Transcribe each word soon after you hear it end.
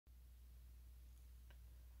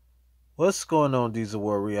What's going on, Diesel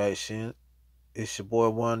War Reaction? It's your boy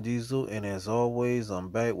Juan Diesel, and as always, I'm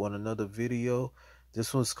back with another video.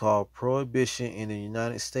 This one's called Prohibition in the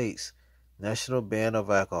United States, National Ban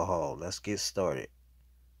of Alcohol. Let's get started.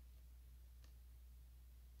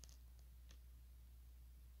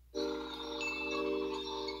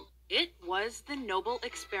 It was the Noble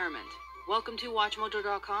Experiment. Welcome to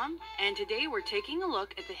WatchMojo.com, and today we're taking a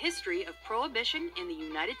look at the history of Prohibition in the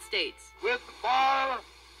United States. With the bar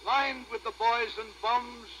lined with the boys and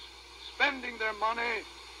bums, spending their money,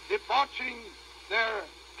 debauching their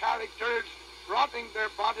characters, rotting their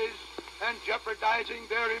bodies, and jeopardizing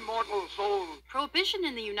their immortal souls. Prohibition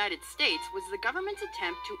in the United States was the government's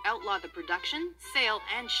attempt to outlaw the production, sale,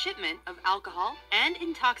 and shipment of alcohol and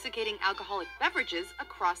intoxicating alcoholic beverages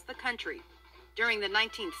across the country. During the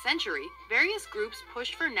 19th century, various groups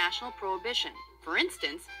pushed for national prohibition. For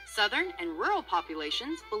instance, southern and rural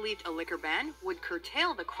populations believed a liquor ban would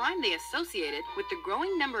curtail the crime they associated with the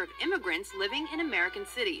growing number of immigrants living in American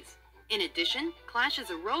cities. In addition, clashes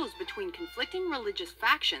arose between conflicting religious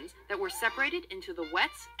factions that were separated into the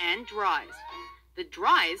wets and dries. The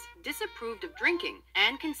dries disapproved of drinking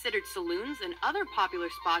and considered saloons and other popular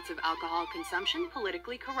spots of alcohol consumption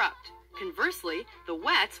politically corrupt. Conversely, the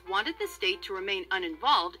wets wanted the state to remain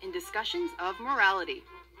uninvolved in discussions of morality.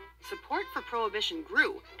 Support for prohibition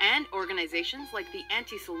grew, and organizations like the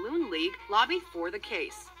Anti-Saloon League lobbied for the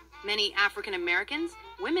case. Many African Americans,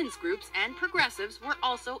 women's groups, and progressives were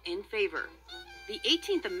also in favor. The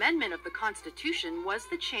 18th Amendment of the Constitution was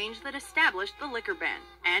the change that established the liquor ban,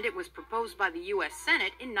 and it was proposed by the U.S.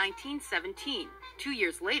 Senate in 1917. 2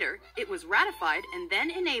 years later, it was ratified and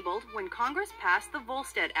then enabled when Congress passed the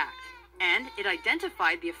Volstead Act, and it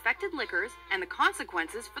identified the affected liquors and the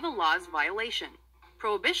consequences for the law's violation.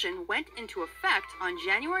 Prohibition went into effect on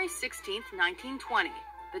January 16, 1920.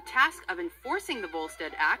 The task of enforcing the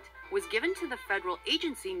Volstead Act was given to the federal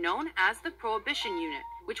agency known as the Prohibition Unit,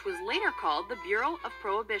 which was later called the Bureau of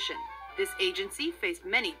Prohibition. This agency faced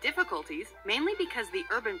many difficulties, mainly because the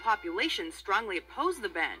urban population strongly opposed the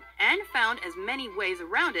ban and found as many ways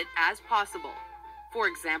around it as possible. For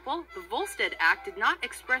example, the Volstead Act did not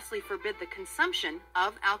expressly forbid the consumption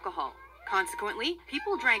of alcohol. Consequently,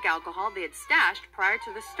 people drank alcohol they had stashed prior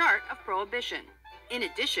to the start of Prohibition. In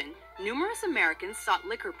addition, numerous Americans sought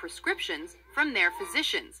liquor prescriptions from their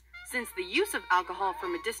physicians, since the use of alcohol for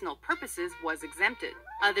medicinal purposes was exempted.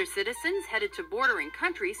 Other citizens headed to bordering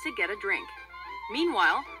countries to get a drink.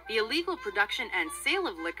 Meanwhile, the illegal production and sale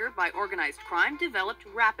of liquor by organized crime developed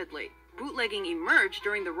rapidly. Bootlegging emerged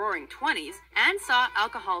during the Roaring '20s and saw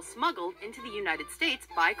alcohol smuggled into the United States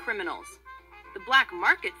by criminals. The black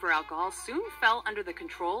market for alcohol soon fell under the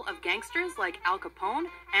control of gangsters like Al Capone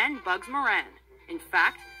and Bugs Moran. In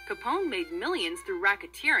fact, Capone made millions through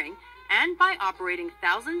racketeering and by operating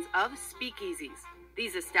thousands of speakeasies.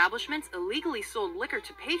 These establishments illegally sold liquor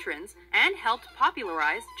to patrons and helped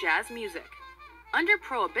popularize jazz music. Under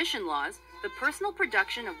Prohibition laws, the personal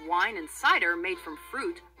production of wine and cider made from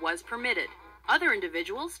fruit was permitted. Other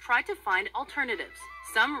individuals tried to find alternatives.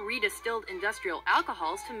 Some redistilled industrial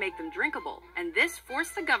alcohols to make them drinkable, and this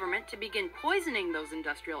forced the government to begin poisoning those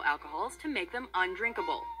industrial alcohols to make them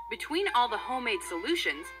undrinkable. Between all the homemade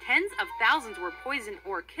solutions, tens of thousands were poisoned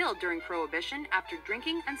or killed during Prohibition after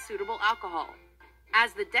drinking unsuitable alcohol.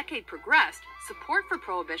 As the decade progressed, support for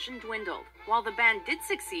Prohibition dwindled. While the ban did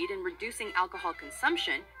succeed in reducing alcohol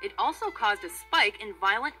consumption, it also caused a spike in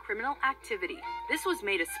violent criminal activity. This was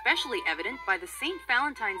made especially evident by the St.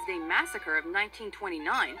 Valentine's Day Massacre of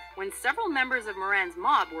 1929, when several members of Moran's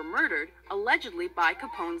mob were murdered, allegedly by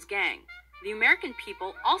Capone's gang. The American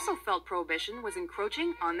people also felt Prohibition was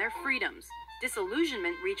encroaching on their freedoms.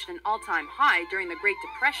 Disillusionment reached an all-time high during the Great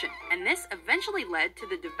Depression, and this eventually led to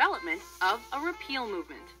the development of a repeal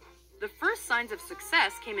movement. The first signs of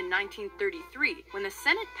success came in 1933, when the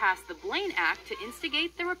Senate passed the Blaine Act to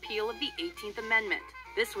instigate the repeal of the 18th Amendment.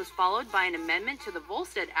 This was followed by an amendment to the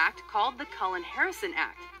Volstead Act called the Cullen-Harrison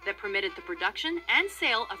Act that permitted the production and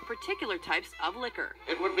sale of particular types of liquor.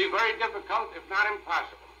 It would be very difficult, if not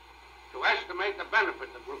impossible, to estimate the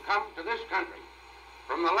benefit that will come to this country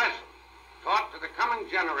from the lesson taught to the coming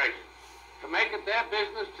generation, to make it their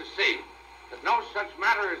business to see that no such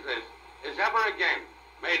matter as this is ever again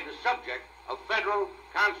made the subject of federal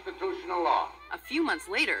constitutional law. A few months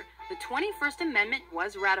later, the 21st Amendment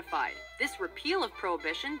was ratified. This repeal of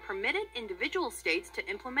Prohibition permitted individual states to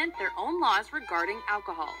implement their own laws regarding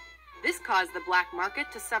alcohol. This caused the black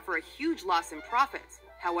market to suffer a huge loss in profits.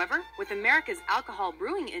 However, with America's alcohol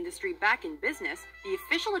brewing industry back in business, the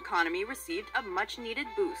official economy received a much-needed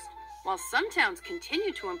boost. While some towns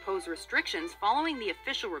continued to impose restrictions following the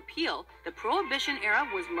official repeal, the Prohibition era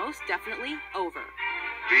was most definitely over.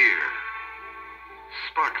 Beer.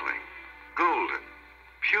 Sparkling. Golden.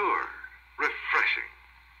 Pure. Refreshing.